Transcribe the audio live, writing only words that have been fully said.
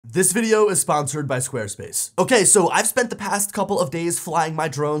This video is sponsored by Squarespace. Okay, so I've spent the past couple of days flying my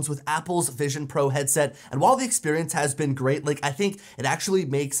drones with Apple's Vision Pro headset, and while the experience has been great, I think it actually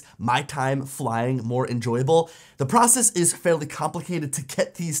makes my time flying more enjoyable. The process is fairly complicated to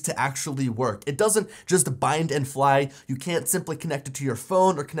get these to actually work. It doesn't just bind and fly. You can't simply connect it to your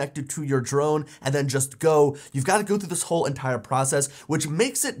phone or connect it to your drone and then just go. You've got to go through this whole entire process, which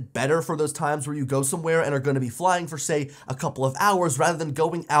makes it better for those times where you go somewhere and are going to be flying for, say, a couple of hours rather than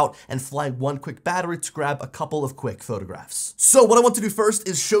going out and flying one quick battery to grab a couple of quick photographs. So what I want to do first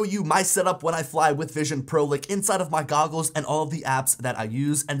is show you my setup when I fly with Vision Pro, inside of my goggles and all of the apps that I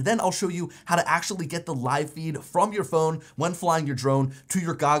use, and then I'll show you how to actually get the live feed from your phone when flying your drone to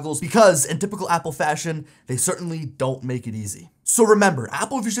your goggles, because in typical Apple fashion, they certainly don't make it easy. So remember,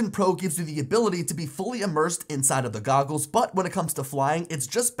 Apple Vision Pro gives you the ability to be fully immersed inside of the goggles, but when it comes to flying, it's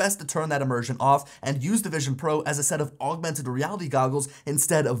just best to turn that immersion off and use the Vision Pro as a set of augmented reality goggles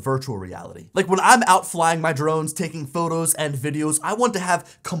instead of virtual reality. When I'm out flying my drones, taking photos and videos, I want to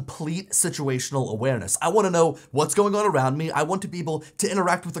have complete situational awareness. I want to know what's going on around me. I want to be able to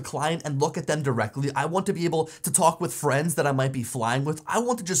interact with a client and look at them directly. I want to be able to talk with friends that I might be flying with. I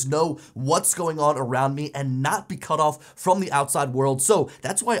want to just know what's going on around me and not be cut off from the outside world. So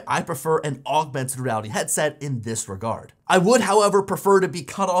that's why I prefer an augmented reality headset in this regard. I would, however, prefer to be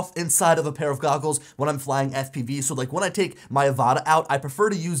cut off inside of a pair of goggles when I'm flying FPV. So when I take my Avata out, I prefer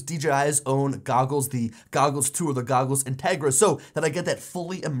to use DJI's own goggles, the Goggles 2 or the Goggles Integra, so that I get that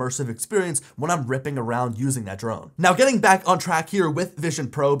fully immersive experience when I'm ripping around using that drone. Now, getting back on track here with Vision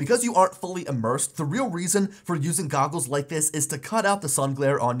Pro, because you aren't fully immersed, the real reason for using goggles like this is to cut out the sun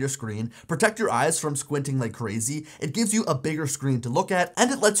glare on your screen, protect your eyes from squinting like crazy. It gives you a bigger screen to look at,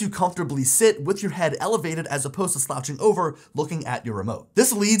 and it lets you comfortably sit with your head elevated as opposed to slouching over looking at your remote.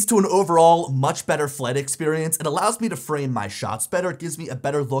 This leads to an overall much better flight experience. It allows me to frame my shots better. It gives me a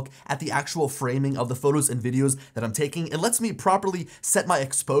better look at the actual framing of the photos and videos that I'm taking. It lets me properly set my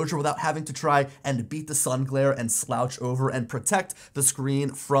exposure without having to try and beat the sun glare and slouch over and protect the screen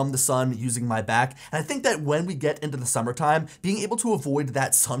from the sun using my back. And I think that when we get into the summertime, being able to avoid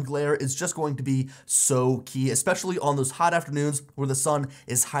that sun glare is just going to be so key, especially on those hot afternoons where the sun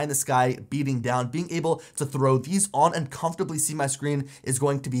is high in the sky, beating down. Being able to throw these on and comfortably see my screen is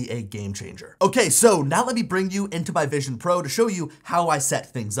going to be a game changer. Okay, so now let me bring you into my Vision Pro to show you how I set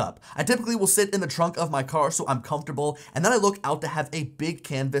things up. I typically will sit in the trunk of my car so I'm comfortable, and then I look out to have a big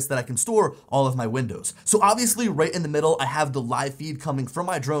canvas that I can store all of my windows. So obviously right in the middle, I have the live feed coming from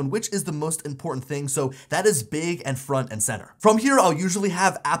my drone, which is the most important thing, so that is big and front and center. From here, I'll usually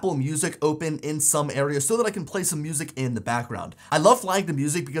have Apple Music open in some areas so that I can play some music in the background. I love flying to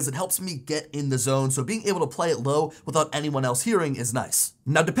music because it helps me get in the zone, so being able to play it low without anyone else hearing is nice.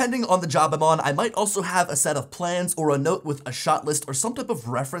 Now, depending on the job I'm on, I might also have a set of plans or a note with a shot list or some type of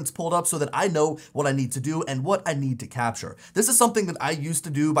reference pulled up so that I know what I need to do and what I need to capture. This is something that I used to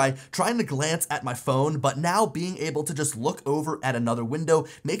do by trying to glance at my phone, but now being able to just look over at another window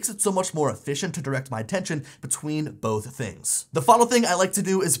makes it so much more efficient to direct my attention between both things. The final thing I like to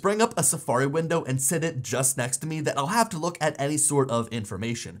do is bring up a Safari window and sit it just next to me that I'll have to look at any sort of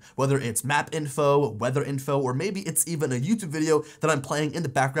information, whether it's map info, weather info, or maybe it's even a YouTube video that I'm playing in the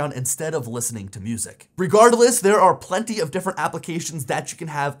background instead of listening to music. Regardless, there are plenty of different applications that you can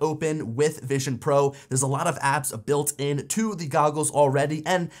have open with Vision Pro. There's a lot of apps built in to the goggles already,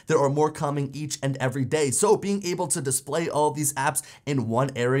 and there are more coming each and every day. So being able to display all of these apps in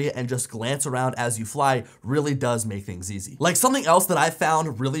one area and just glance around as you fly really does make things easy. Something else that I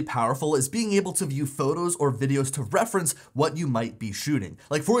found really powerful is being able to view photos or videos to reference what you might be shooting.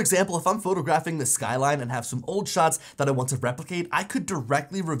 For example, if I'm photographing the skyline and have some old shots that I want to replicate, I could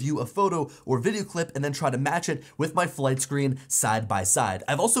directly review a photo or video clip and then try to match it with my flight screen side by side.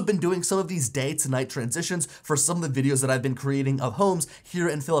 I've also been doing some of these day to night transitions for some of the videos that I've been creating of homes here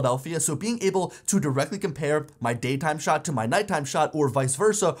in Philadelphia, so being able to directly compare my daytime shot to my nighttime shot or vice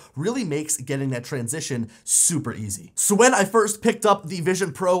versa really makes getting that transition super easy. So when I first picked up the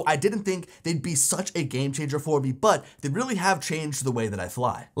Vision Pro, I didn't think they'd be such a game changer for me, but they really have changed the way that I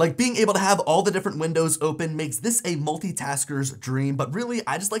fly. Being able to have all the different windows open makes this a multitasker's dream, but really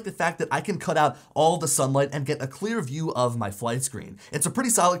I just like the fact that I can cut out all the sunlight and get a clear view of my flight screen. It's a pretty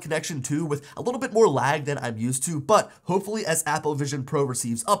solid connection too, with a little bit more lag than I'm used to, but hopefully as Apple Vision Pro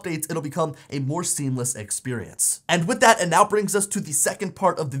receives updates, it'll become a more seamless experience. And with that, it now brings us to the second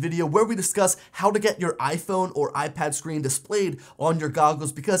part of the video where we discuss how to get your iPhone or iPad screen displayed on your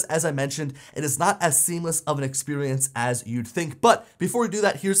goggles, because as I mentioned, it is not as seamless of an experience as you'd think. But before we do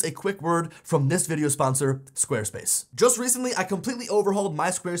that, here's a quick word from this video sponsor, Squarespace. Squarespace. Just recently, I completely overhauled my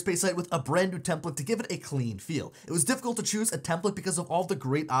Squarespace site with a brand new template to give it a clean feel. It was difficult to choose a template because of all the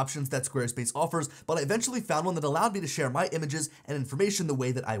great options that Squarespace offers, but I eventually found one that allowed me to share my images and information the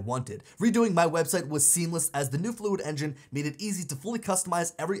way that I wanted. Redoing my website was seamless as the new Fluid engine made it easy to fully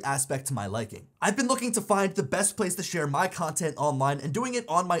customize every aspect to my liking. I've been looking to find the best place to share my content online, and doing it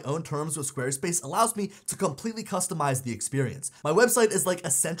on my own terms with Squarespace allows me to completely customize the experience. My website is like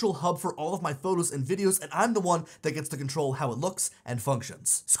a central hub for all of my photos and videos, and I'm the one that gets to control how it looks and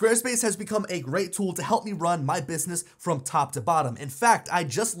functions. Squarespace has become a great tool to help me run my business from top to bottom. In fact, I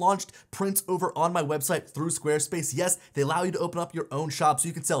just launched prints over on my website through Squarespace. Yes, they allow you to open up your own shop so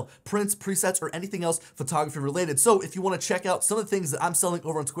you can sell prints, presets, or anything else photography related. So if you want to check out some of the things that I'm selling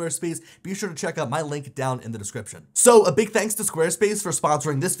over on Squarespace, be sure to check out my link down in the description. So a big thanks to Squarespace for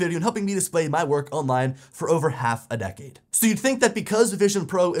sponsoring this video and helping me display my work online for over half a decade. So you'd think that because Vision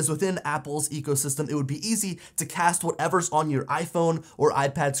Pro is within Apple's ecosystem, it would be easy to cast whatever's on your iPhone or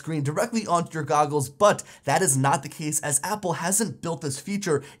iPad screen directly onto your goggles, but that is not the case as Apple hasn't built this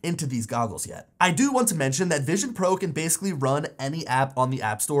feature into these goggles yet. I do want to mention that Vision Pro can basically run any app on the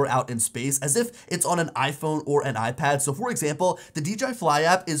App Store out in space as if it's on an iPhone or an iPad. So for example, the DJI Fly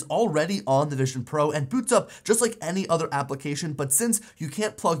app is already on the Vision Pro and boots up just like any other application, but since you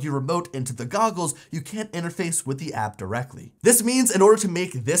can't plug your remote into the goggles, you can't interface with the app directly. This means in order to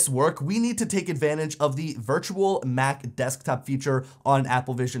make this work, we need to take advantage of the virtual Mac desktop feature on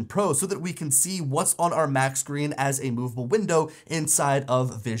Apple Vision Pro so that we can see what's on our Mac screen as a movable window inside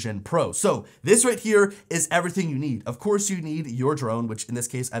of Vision Pro. So this right here is everything you need. Of course, you need your drone, which in this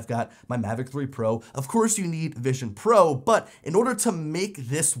case, I've got my Mavic 3 Pro. Of course, you need Vision Pro, but in order to make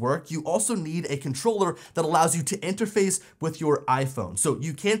this work, you also need a controller that allows you to interface with your iPhone. So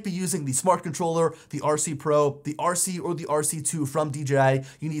you can't be using the smart controller, the RC Pro, the RC, or the RC2 from DJI.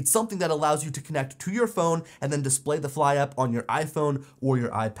 You need something that allows you to connect to your phone and then display the Fly app on your iPhone or your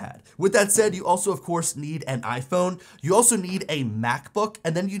iPad. With that said, you also, of course, need an iPhone. You also need a MacBook,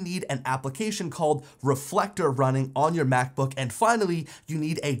 and then you need an application called Reflector running on your MacBook. And finally, you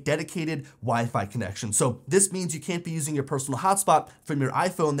need a dedicated Wi-Fi connection. So this means you can't be using your personal hotspot from your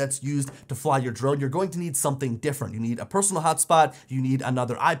iPhone that's used to fly your drone. You're going to need something different. You need a personal hotspot. You need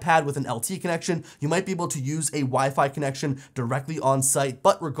another iPad with an LT connection. You might be able to use a Wi-Fi connection directly on site,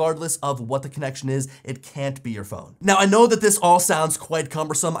 but regardless of what the connection is, it can't be your phone. Now, I know that this all sounds quite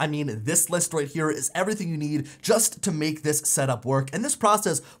cumbersome. I mean, this list right here is everything you need just to make this setup work. And this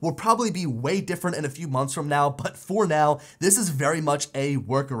process will probably be way different in a few months from now, but for now, this is very much a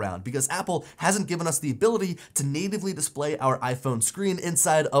workaround because Apple hasn't given us the ability to natively display our iPhone screen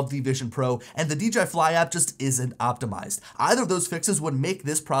inside of the Vision Pro, and the DJI Fly app just isn't optimized. Either of those fixes would make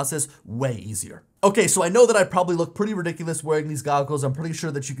this process way easier. Okay, so I know that I probably look pretty ridiculous wearing these goggles. I'm pretty sure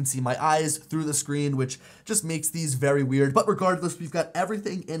that you can see my eyes through the screen, which just makes these very weird. But regardless, we've got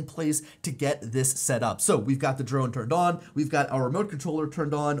everything in place to get this set up. So we've got the drone turned on. We've got our remote controller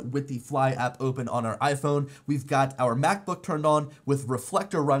turned on with the Fly app open on our iPhone. We've got our MacBook turned on with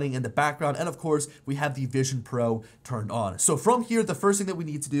Reflector running in the background. And of course, we have the Vision Pro turned on. So from here, the first thing that we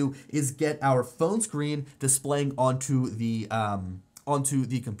need to do is get our phone screen displaying onto the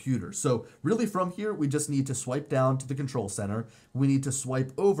computer. So really from here, we just need to swipe down to the control center. We need to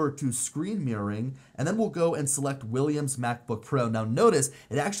swipe over to screen mirroring, and then we'll go and select Williams MacBook Pro. Now notice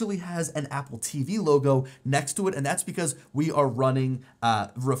it actually has an Apple TV logo next to it, and that's because we are running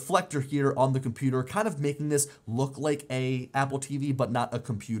Reflector here on the computer, kind of making this look like a Apple TV, but not a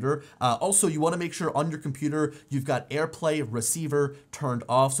computer. Also, you want to make sure on your computer, you've got AirPlay receiver turned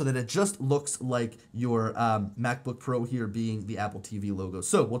off so that it just looks like your MacBook Pro here being the Apple TV logo.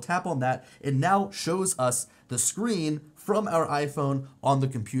 So we'll tap on that. It now shows us the screen from our iPhone on the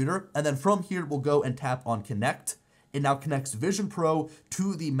computer. And then from here, we'll go and tap on Connect. It now connects Vision Pro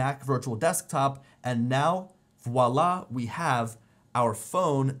to the Mac Virtual Desktop. And now, voila, we have our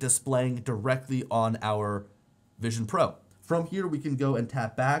phone displaying directly on our Vision Pro. From here, we can go and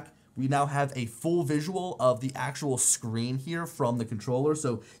tap back. We now have a full visual of the actual screen here from the controller.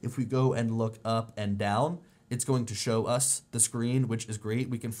 So if we go and look up and down, it's going to show us the screen, which is great.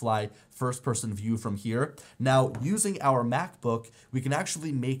 We can fly first-person view from here. Now, using our MacBook, we can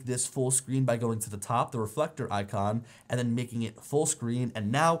actually make this full screen by going to the top, the reflector icon, and then making it full screen.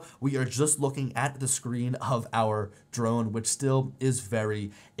 And now we are just looking at the screen of our drone, which still is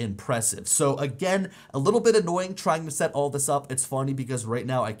very impressive. So again, a little bit annoying trying to set all this up. It's funny because right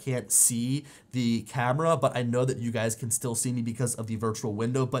now I can't see the camera, but I know that you guys can still see me because of the virtual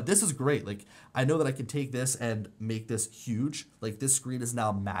window. But this is great. Like, I know that I can take this and make this huge. Like this screen is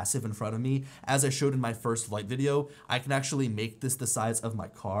now massive in front of me. As I showed in my first flight video, I can actually make this the size of my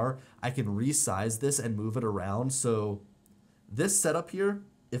car. I can resize this and move it around. So this setup here,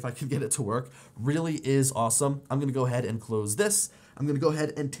 if I can get it to work, really is awesome. I'm gonna go ahead and close this. I'm gonna go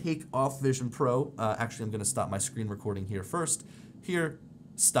ahead and take off Vision Pro. Actually, I'm gonna stop my screen recording here first. Here,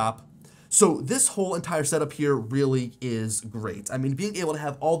 stop. So this whole entire setup here really is great. I mean, being able to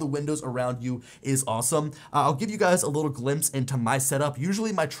have all the windows around you is awesome. I'll give you guys a little glimpse into my setup.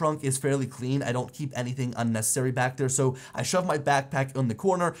 Usually my trunk is fairly clean. I don't keep anything unnecessary back there. So I shove my backpack in the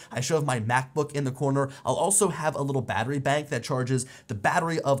corner. I shove my MacBook in the corner. I'll also have a little battery bank that charges the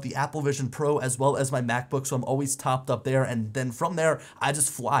battery of the Apple Vision Pro as well as my MacBook. So I'm always topped up there. And then from there, I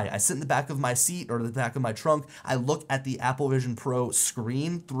just fly. I sit in the back of my seat or the back of my trunk. I look at the Apple Vision Pro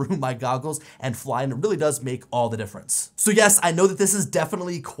screen through my goggles and fly, and it really does make all the difference. So yes, I know that this is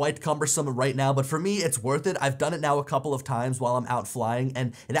definitely quite cumbersome right now, but for me, it's worth it. I've done it now a couple of times while I'm out flying,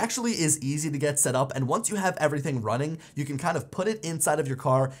 and it actually is easy to get set up. And once you have everything running, you can kind of put it inside of your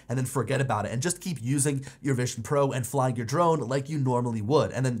car and then forget about it and just keep using your Vision Pro and flying your drone like you normally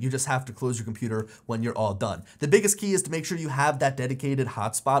would. And then you just have to close your computer when you're all done. The biggest key is to make sure you have that dedicated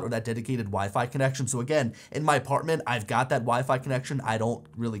hotspot or that dedicated Wi-Fi connection. So again, in my apartment, I've got that Wi-Fi connection. I don't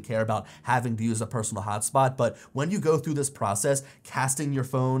really care about having to use a personal hotspot, but when you go through this process, casting your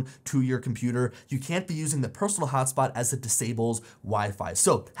phone to your computer, you can't be using the personal hotspot as it disables Wi-Fi.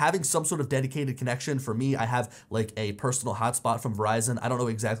 So having some sort of dedicated connection, for me, I have like a personal hotspot from Verizon. I don't know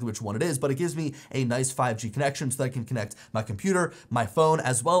exactly which one it is, but it gives me a nice 5G connection so that I can connect my computer, my phone,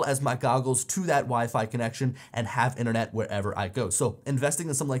 as well as my goggles to that Wi-Fi connection and have internet wherever I go. So investing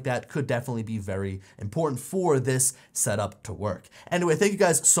in something like that could definitely be very important for this setup to work. Anyway, thank you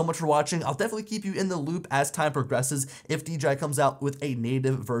guys so much for watching. I'll definitely keep you in the loop as time progresses if DJI comes out with a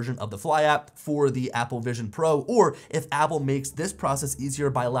native version of the Fly app for the Apple Vision Pro, or if Apple makes this process easier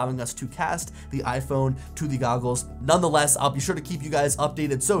by allowing us to cast the iPhone to the goggles. Nonetheless, I'll be sure to keep you guys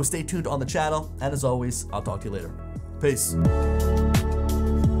updated, so stay tuned on the channel, and as always, I'll talk to you later. Peace.